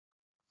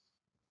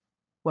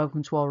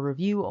Welcome to our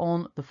review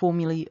on the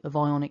formulae of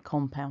ionic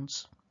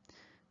compounds.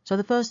 So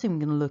the first thing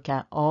we're going to look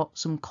at are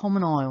some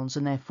common ions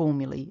and their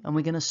formulae, and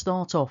we're going to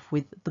start off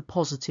with the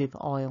positive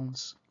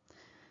ions.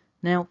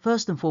 Now,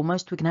 first and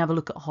foremost, we can have a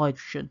look at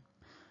hydrogen.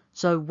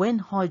 So when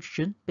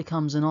hydrogen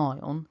becomes an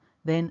ion,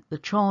 then the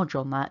charge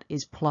on that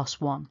is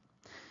 +1.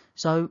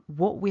 So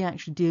what we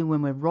actually do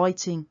when we're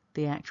writing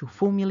the actual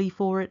formulae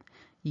for it,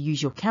 you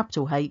use your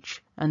capital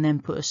H and then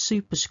put a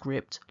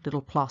superscript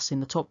little plus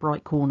in the top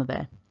right corner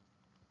there.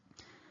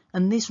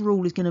 And this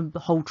rule is going to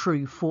hold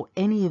true for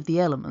any of the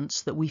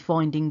elements that we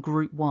find in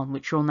group 1,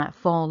 which are on that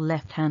far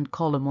left-hand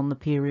column on the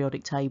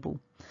periodic table.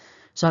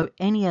 So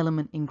any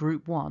element in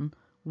group 1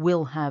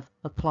 will have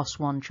a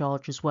 +1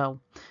 charge as well.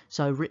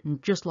 So written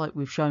just like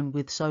we've shown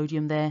with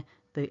sodium there,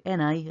 the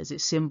Na as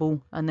its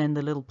symbol, and then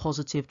the little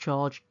positive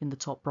charge in the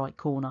top right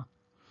corner.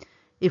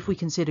 If we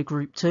consider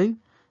group 2,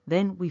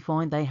 then we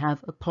find they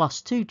have a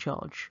 +2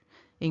 charge.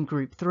 In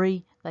group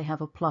 3, they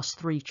have a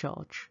 +3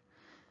 charge.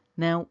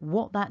 Now,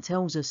 what that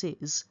tells us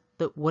is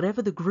that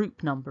whatever the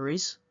group number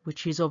is,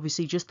 which is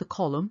obviously just the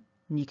column,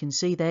 and you can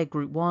see there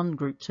group 1,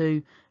 group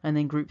 2, and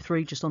then group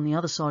 3 just on the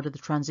other side of the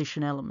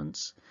transition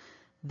elements,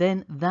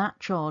 then that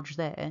charge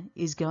there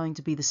is going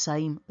to be the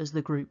same as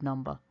the group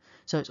number.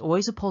 So it's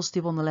always a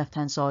positive on the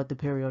left-hand side of the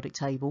periodic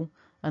table,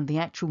 and the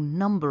actual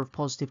number of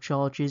positive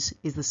charges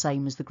is the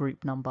same as the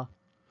group number.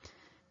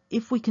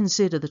 If we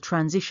consider the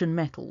transition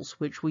metals,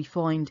 which we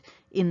find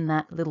in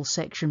that little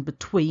section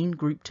between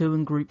group 2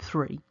 and group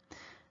 3,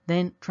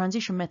 then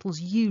transition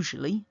metals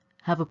usually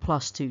have a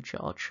 +2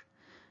 charge.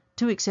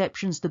 Two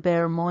exceptions to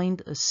bear in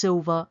mind are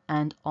silver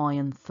and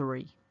iron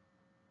 3.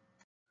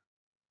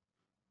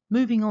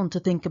 Moving on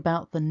to think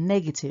about the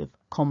negative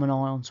common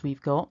ions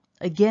we've got,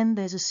 again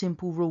there's a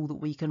simple rule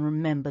that we can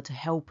remember to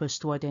help us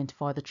to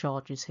identify the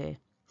charges here.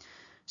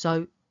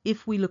 So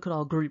if we look at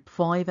our group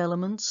 5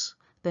 elements,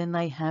 then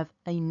they have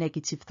a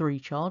 -3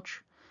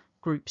 charge,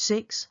 group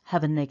 6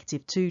 have a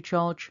 -2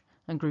 charge,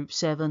 and group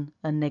 7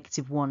 a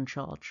 -1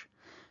 charge.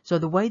 So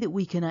the way that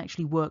we can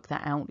actually work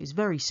that out is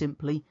very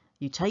simply,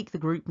 you take the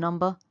group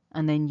number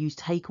and then you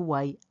take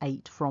away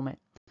 8 from it.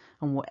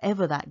 And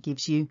whatever that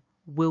gives you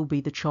will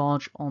be the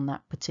charge on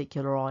that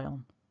particular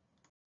ion.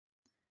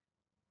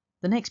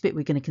 The next bit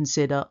we're going to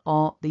consider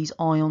are these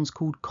ions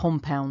called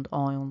compound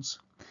ions.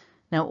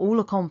 Now all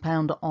a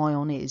compound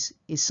ion is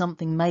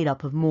something made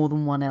up of more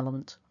than one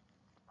element.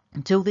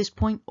 Until this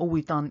point, all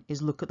we've done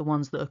is look at the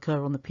ones that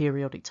occur on the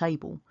periodic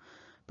table.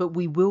 But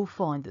we will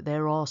find that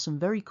there are some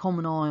very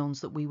common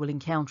ions that we will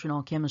encounter in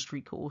our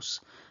chemistry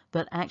course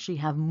that actually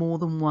have more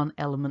than one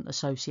element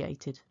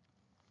associated.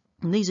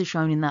 And these are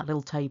shown in that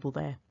little table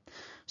there.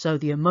 So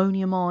the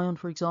ammonium ion,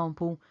 for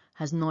example,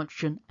 has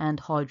nitrogen and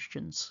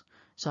hydrogens.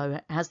 So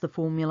it has the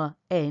formula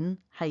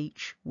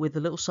NH with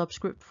the little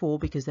subscript 4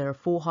 because there are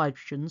 4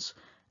 hydrogens,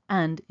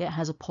 and it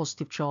has a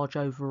positive charge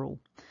overall.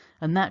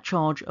 And that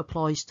charge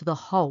applies to the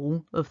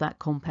whole of that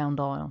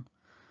compound ion.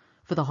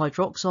 For the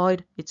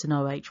hydroxide, it's an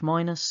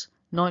OH-,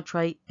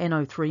 nitrate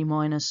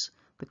NO3-,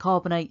 the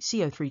carbonate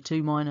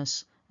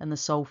CO3-2-, and the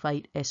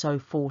sulfate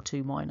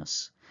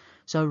SO4-2-.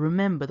 So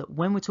remember that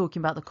when we're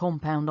talking about the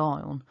compound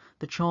ion,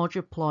 the charge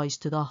applies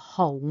to the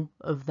whole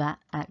of that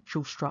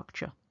actual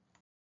structure.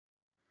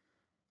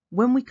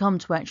 When we come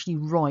to actually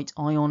write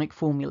ionic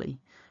formulae,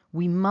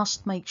 we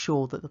must make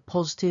sure that the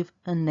positive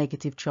and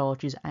negative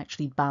charges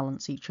actually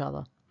balance each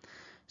other.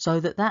 So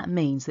that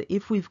means that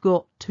if we've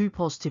got 2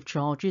 positive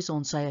charges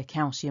on, say, a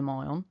calcium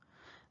ion,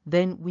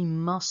 then we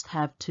must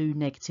have 2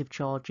 negative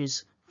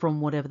charges from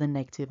whatever the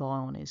negative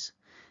ion is.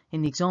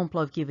 In the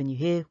example I've given you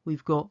here,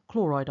 we've got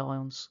chloride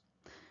ions.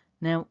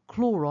 Now,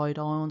 chloride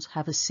ions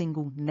have a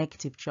single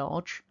negative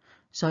charge,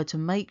 so to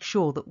make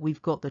sure that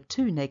we've got the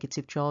 2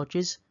 negative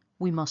charges,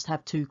 we must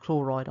have 2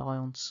 chloride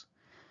ions.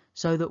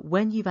 So that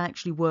when you've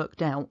actually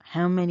worked out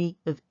how many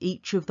of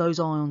each of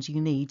those ions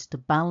you need to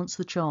balance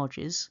the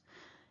charges,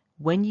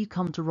 when you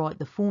come to write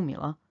the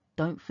formula,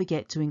 don't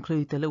forget to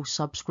include the little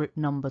subscript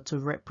number to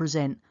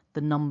represent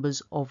the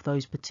numbers of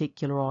those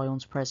particular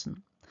ions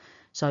present.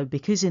 So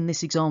because in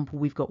this example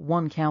we've got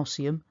 1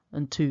 calcium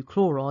and 2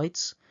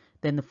 chlorides,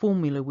 then the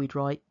formula we'd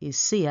write is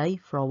Ca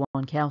for our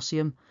 1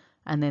 calcium,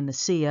 and then the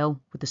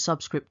Cl with the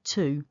subscript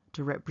 2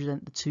 to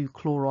represent the 2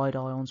 chloride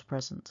ions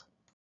present.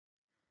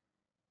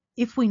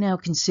 If we now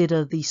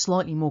consider the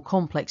slightly more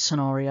complex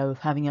scenario of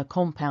having a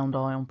compound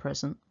ion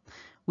present,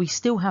 we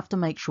still have to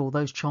make sure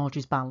those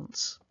charges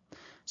balance.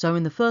 So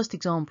in the first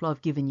example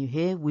I've given you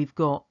here, we've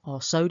got our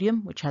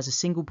sodium, which has a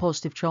single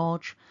positive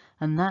charge,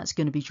 and that's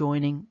going to be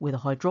joining with a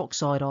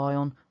hydroxide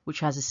ion, which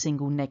has a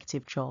single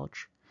negative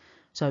charge.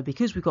 So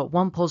because we've got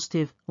 1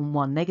 positive and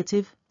 1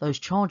 negative, those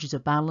charges are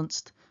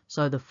balanced,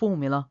 so the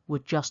formula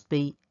would just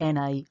be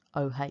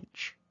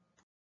NaOH.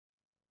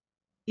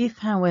 If,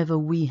 however,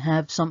 we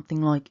have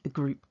something like a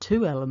group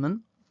 2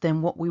 element,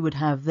 then what we would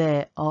have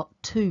there are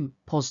 2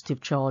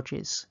 positive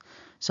charges.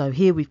 So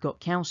here we've got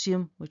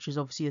calcium, which is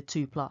obviously a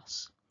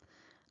 2+.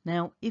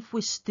 Now, if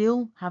we're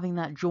still having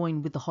that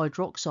join with the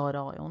hydroxide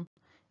ion,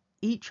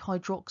 each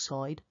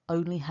hydroxide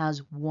only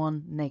has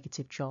 1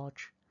 negative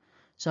charge.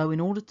 So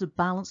in order to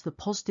balance the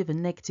positive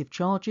and negative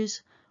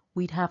charges,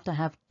 we'd have to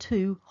have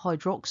two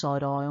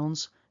hydroxide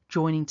ions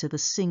joining to the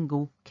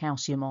single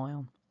calcium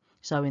ion.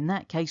 So in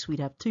that case, we'd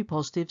have two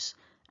positives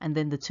and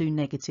then the two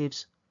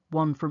negatives,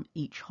 one from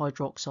each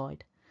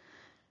hydroxide.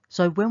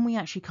 So when we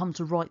actually come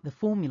to write the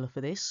formula for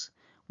this,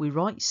 we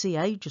write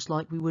Ca just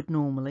like we would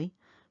normally,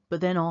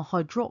 but then our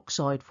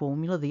hydroxide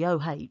formula, the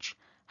OH,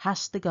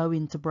 has to go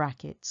into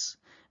brackets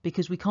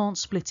because we can't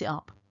split it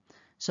up.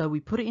 So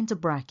we put it into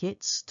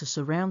brackets to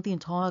surround the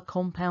entire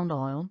compound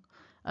ion,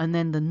 and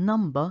then the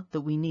number that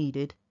we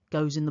needed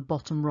goes in the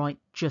bottom right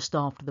just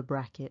after the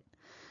bracket.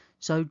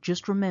 So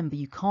just remember,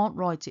 you can't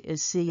write it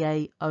as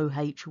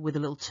CaOH with a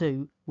little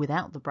 2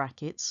 without the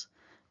brackets,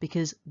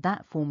 because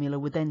that formula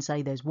would then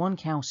say there's one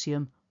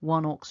calcium,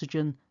 one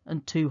oxygen,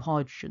 and two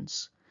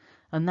hydrogens.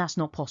 And that's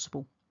not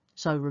possible.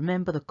 So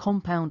remember, the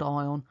compound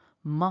ion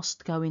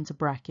must go into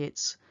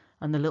brackets,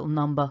 and the little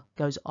number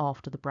goes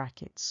after the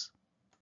brackets.